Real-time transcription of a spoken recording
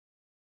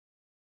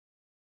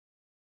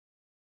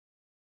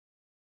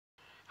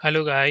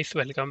Hello guys,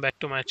 welcome back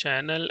to my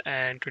channel,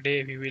 and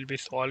today we will be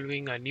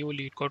solving a new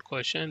Leetcode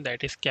question,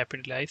 that is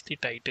capitalize the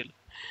title.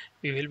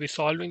 We will be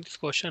solving this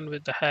question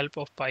with the help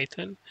of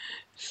Python.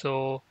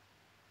 So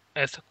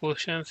as the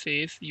question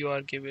says, you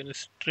are given a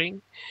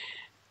string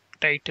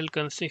title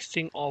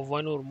consisting of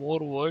one or more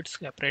words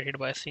separated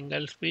by a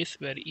single space,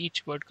 where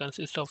each word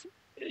consists of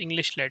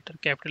English letter.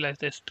 Capitalize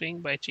the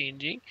string by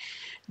changing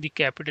the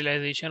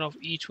capitalization of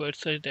each word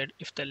such that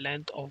if the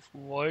length of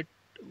word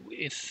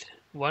is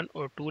one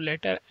or two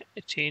letter,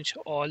 change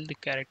all the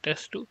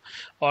characters to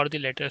or the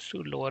letters to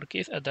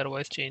lowercase,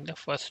 otherwise change the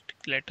first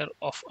letter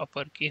of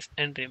uppercase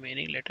and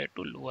remaining letter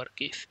to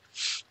lowercase.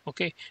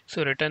 Okay,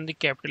 so return the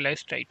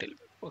capitalized title.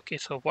 Okay,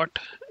 so what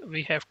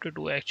we have to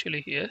do actually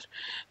here,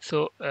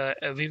 so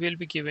we will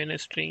be given a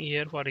string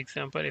here. For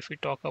example, if we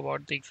talk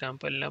about the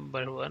example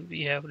number one,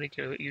 we have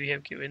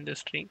given the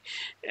string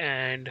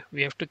and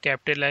we have to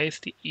capitalize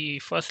the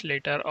first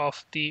letter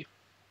of the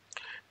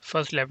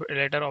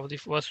letter of the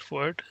first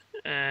word,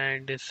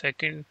 and the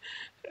second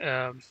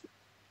um,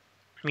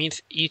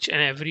 means each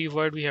and every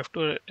word we have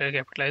to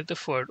capitalize the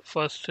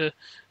first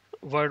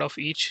word of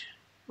each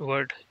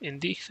word in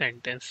the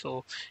sentence.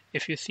 So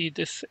if you see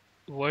this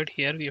word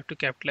here, we have to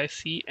capitalize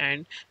C,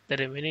 and the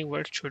remaining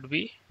word should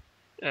be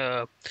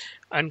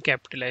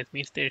uncapitalized,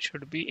 means they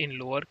should be in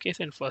lowercase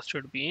and first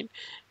should be in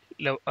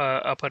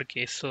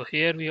uppercase. So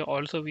here we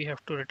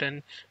have to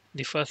return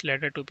the first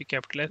letter to be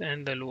capitalized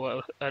and the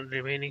lower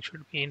remaining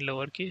should be in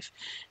lowercase.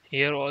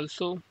 Here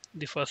also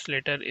the first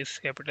letter is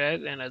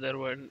capitalized and other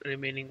one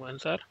remaining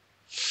ones are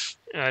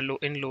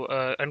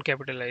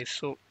uncapitalized.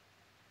 So,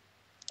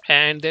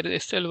 and there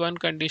is still one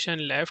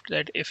condition left,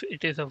 that if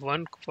it is a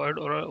one word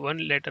or a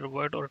one letter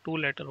word or two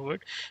letter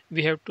word,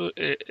 we have to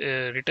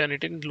return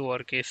it in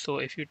lowercase. So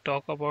if you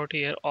talk about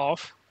here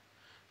off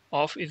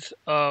is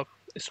a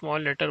small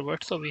letter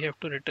word, so we have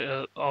to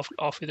return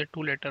off is a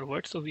two letter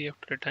word, so we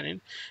have to return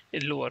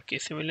in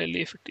lowercase.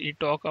 Similarly, if we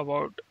talk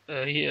about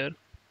here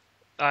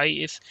I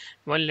is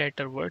one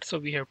letter word, so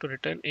we have to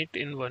return it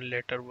in one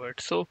letter word.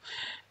 So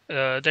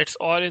that's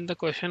all in the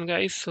question,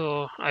 guys.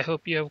 So I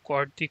hope you have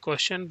got the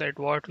question, that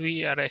what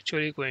we are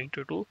actually going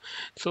to do.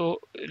 So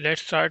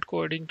let's start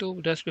coding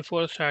too. Just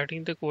before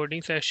starting the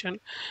coding session,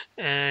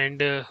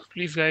 and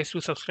please guys,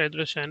 to subscribe to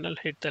the channel,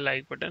 hit the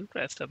like button,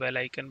 press the bell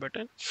icon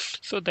button,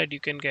 so that you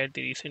can get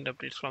the recent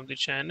updates from the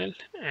channel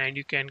and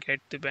you can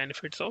get the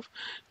benefits of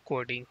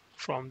coding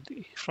from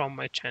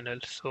my channel.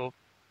 So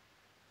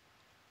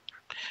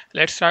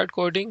let's start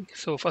coding.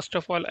 So first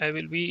of all, I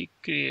will be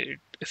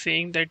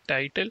saying that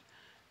title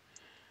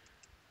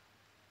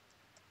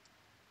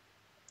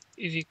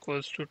is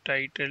equals to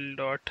title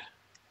dot,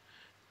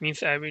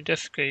 means I will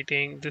just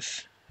creating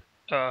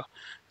uh,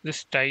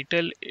 this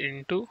title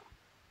into,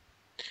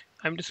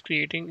 I'm just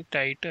creating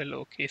title.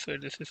 Okay, so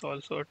this is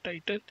also a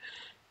title,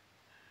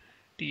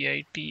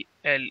 title.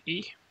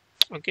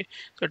 Okay,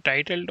 so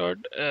title dot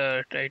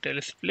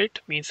title split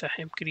means I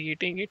am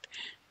creating it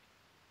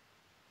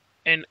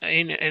in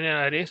an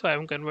array, so I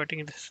am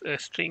converting this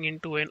string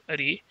into an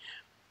array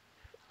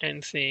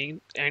and saying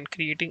and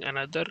creating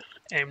another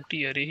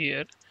empty array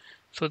here,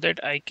 so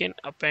that I can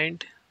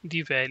append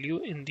the value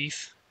in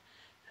these.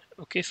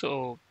 Okay,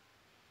 so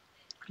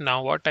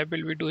now what I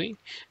will be doing,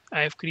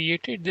 I have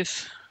created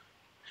this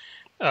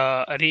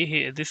array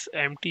here, this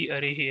empty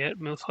array here,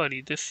 no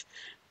sorry, this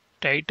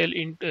title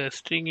in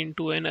string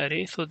into an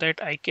array, so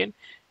that I can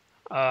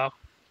uh,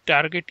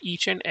 target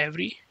each and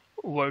every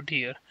word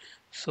here.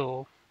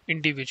 So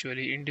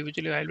individually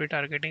I'll be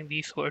targeting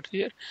these words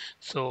here.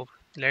 So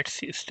let's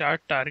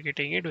start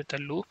targeting it with a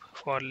loop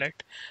for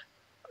let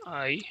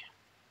I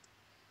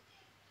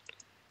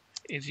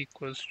is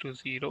equals to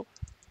 0.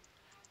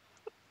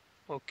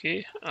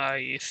 Okay, I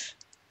is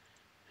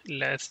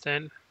less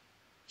than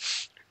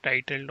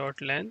title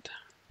dot length.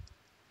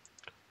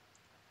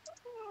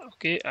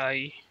 Okay,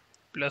 I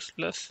plus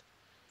plus,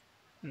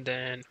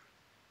 then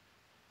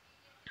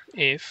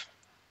if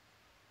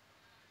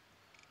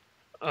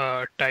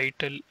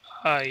title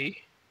I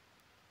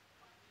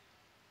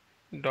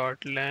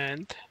dot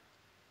length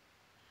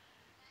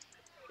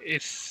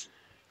is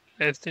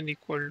less than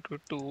equal to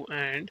 2,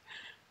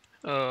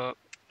 uh,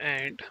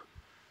 and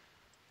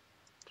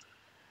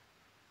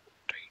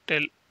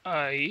title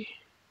I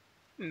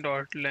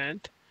dot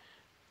length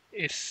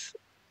is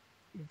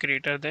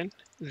greater than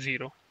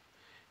 0,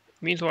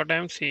 means what I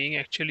am saying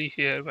actually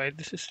here by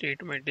this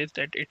statement is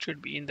that it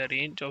should be in the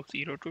range of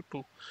 0 to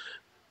 2.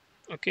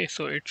 Okay,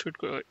 so it should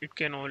it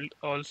can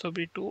also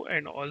be 2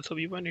 and also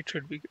be 1. It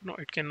should be, no,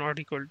 it cannot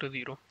equal to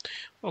 0.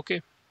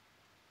 Okay,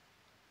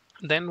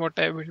 then what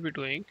I will be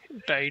doing,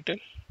 title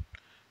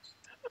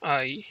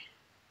I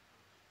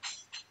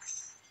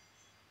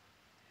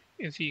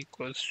is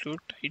equals to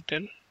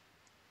title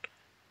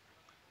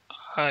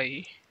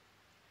I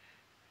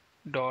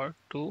dot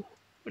to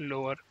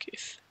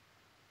lowercase.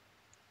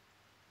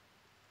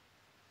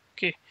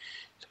 Okay,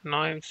 so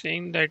now I'm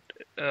saying that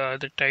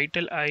the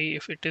title I,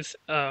 if it is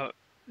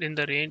in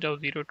the range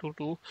of 0 to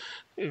 2,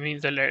 it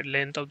means the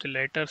length of the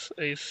letters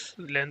is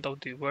length of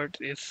the word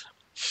is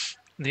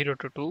 0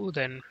 to 2,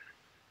 then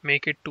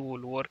make it to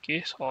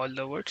lowercase all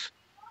the words,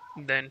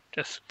 then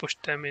just push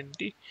them in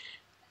the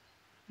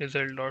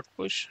result dot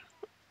push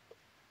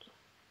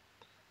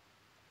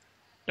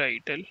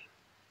title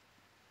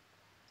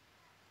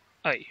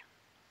I.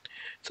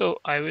 So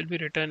I will be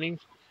return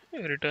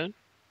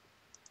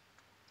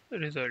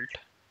result.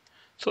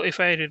 So if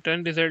I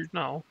return result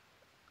now,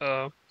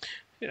 uh,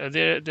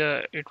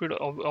 it would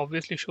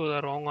obviously show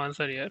the wrong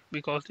answer here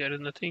because there is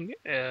nothing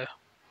that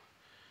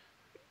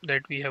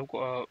we have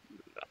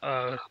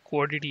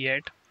coded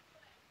yet.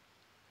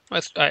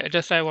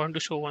 I want to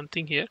show one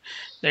thing here,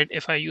 that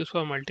if I use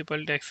for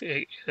multiple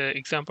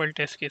example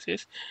test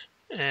cases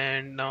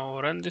and now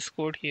run this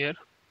code here,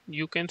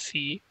 you can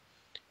see.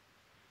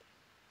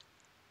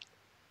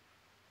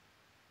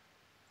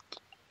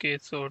 Okay,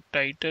 so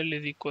title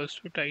is equals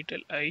to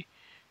title I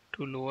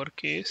to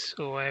lowercase,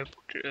 so I have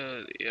put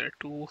here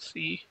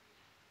 2c.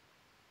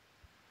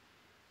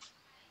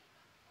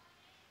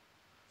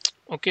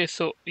 Okay,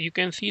 so you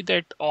can see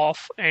that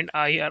off and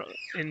I are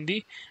in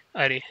the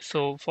array.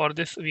 So for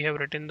this we have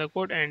written the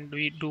code, and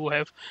we do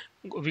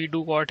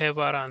got have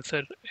our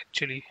answer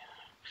actually.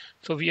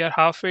 So we are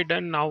halfway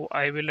done. Now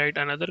I will write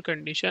another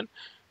condition,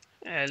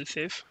 else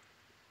if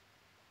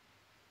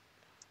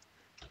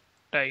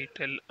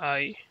title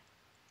I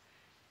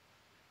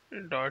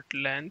dot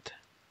length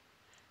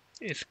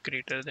is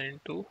greater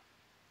than 2,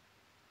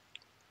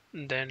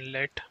 then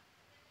let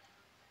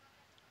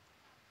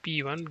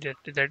p1,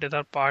 that is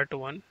our part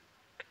 1,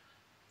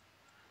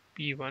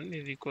 p1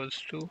 is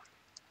equals to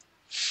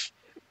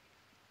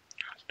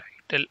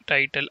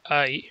title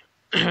I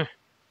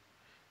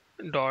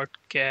dot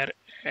char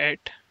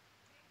at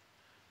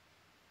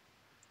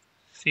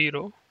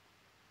 0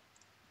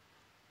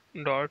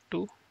 dot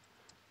to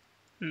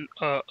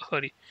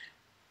sorry,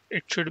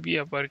 it should be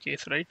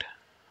uppercase, right?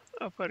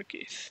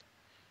 Uppercase,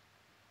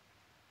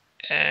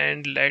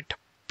 and let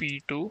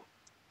p2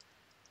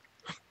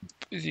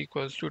 is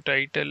equals to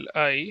title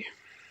I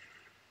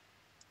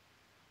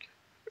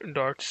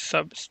dot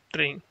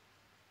substring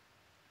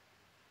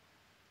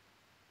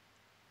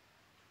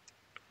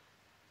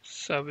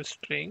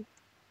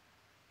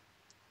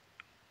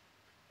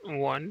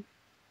 1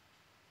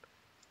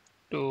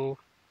 to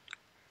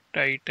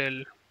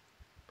title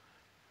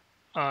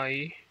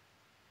I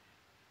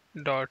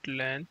dot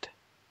length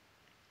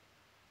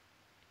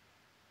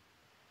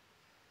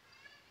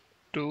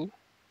to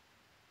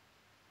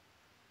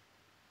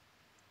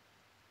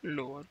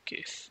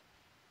lowercase.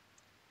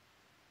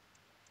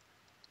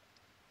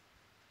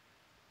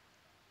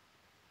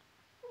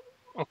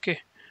 Okay,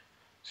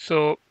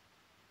 so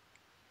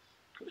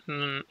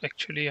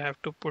actually I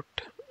have to put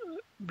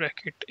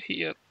bracket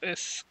here,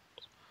 s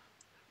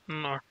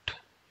not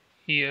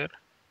here.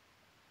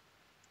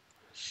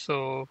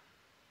 So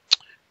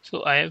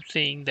I am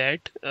saying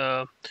that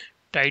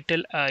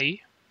title I,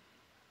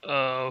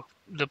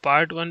 the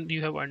part 1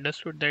 you have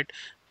understood that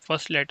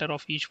first letter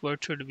of each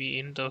word should be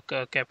in the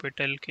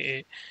capital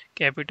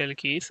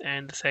case,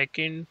 and the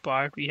second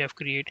part we have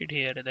created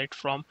here, that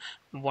from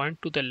 1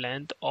 to the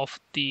length of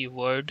the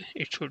word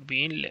it should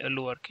be in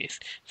lowercase.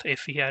 So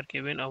if we are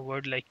given a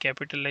word like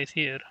capitalize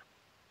here,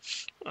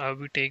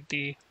 we take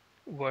the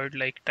word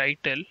like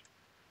title,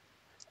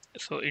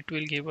 so it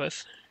will give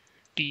us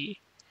t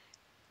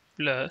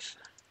plus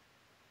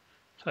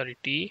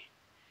t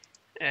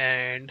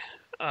and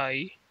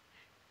I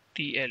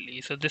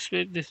tle. So this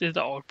is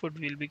the output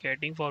we'll be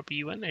getting for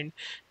p1, and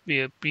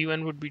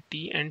p1 would be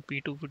t and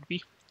p2 would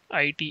be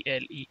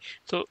itle.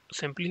 So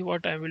simply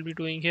what I will be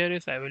doing here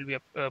is I will be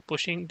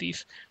pushing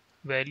these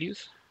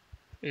values,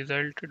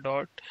 result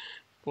dot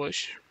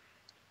push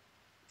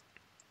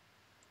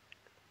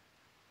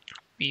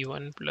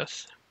p1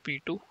 plus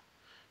p2.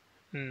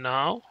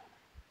 Now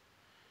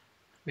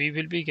we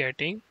will be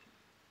getting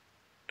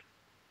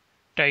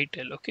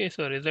title. Okay,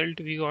 so result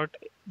we got,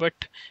 but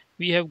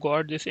we have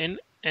got this in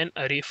an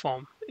array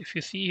form. If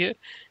you see here,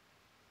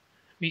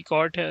 we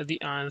got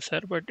the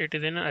answer, but it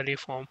is in an array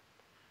form.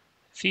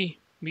 See,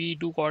 we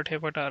do got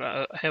have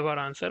our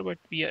answer, but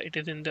it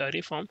is in the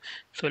array form.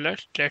 So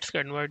let's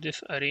convert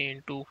this array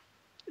into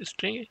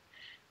string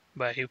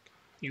by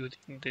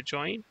using the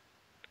join,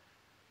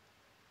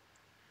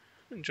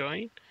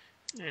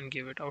 and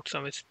give it out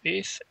some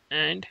space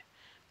and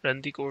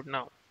run the code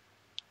now.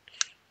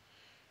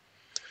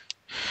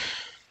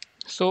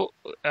 So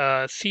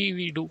see,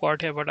 we do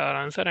got have our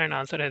answer, and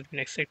answer has been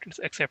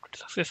accepted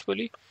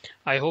successfully.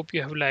 I hope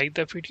you have liked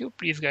the video.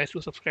 Please guys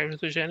to subscribe to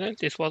the channel.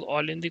 This was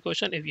all in the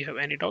question. If you have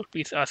any doubt,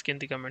 please ask in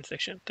the comment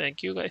section.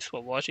 Thank you guys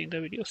for watching the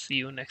video. See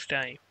you next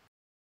time.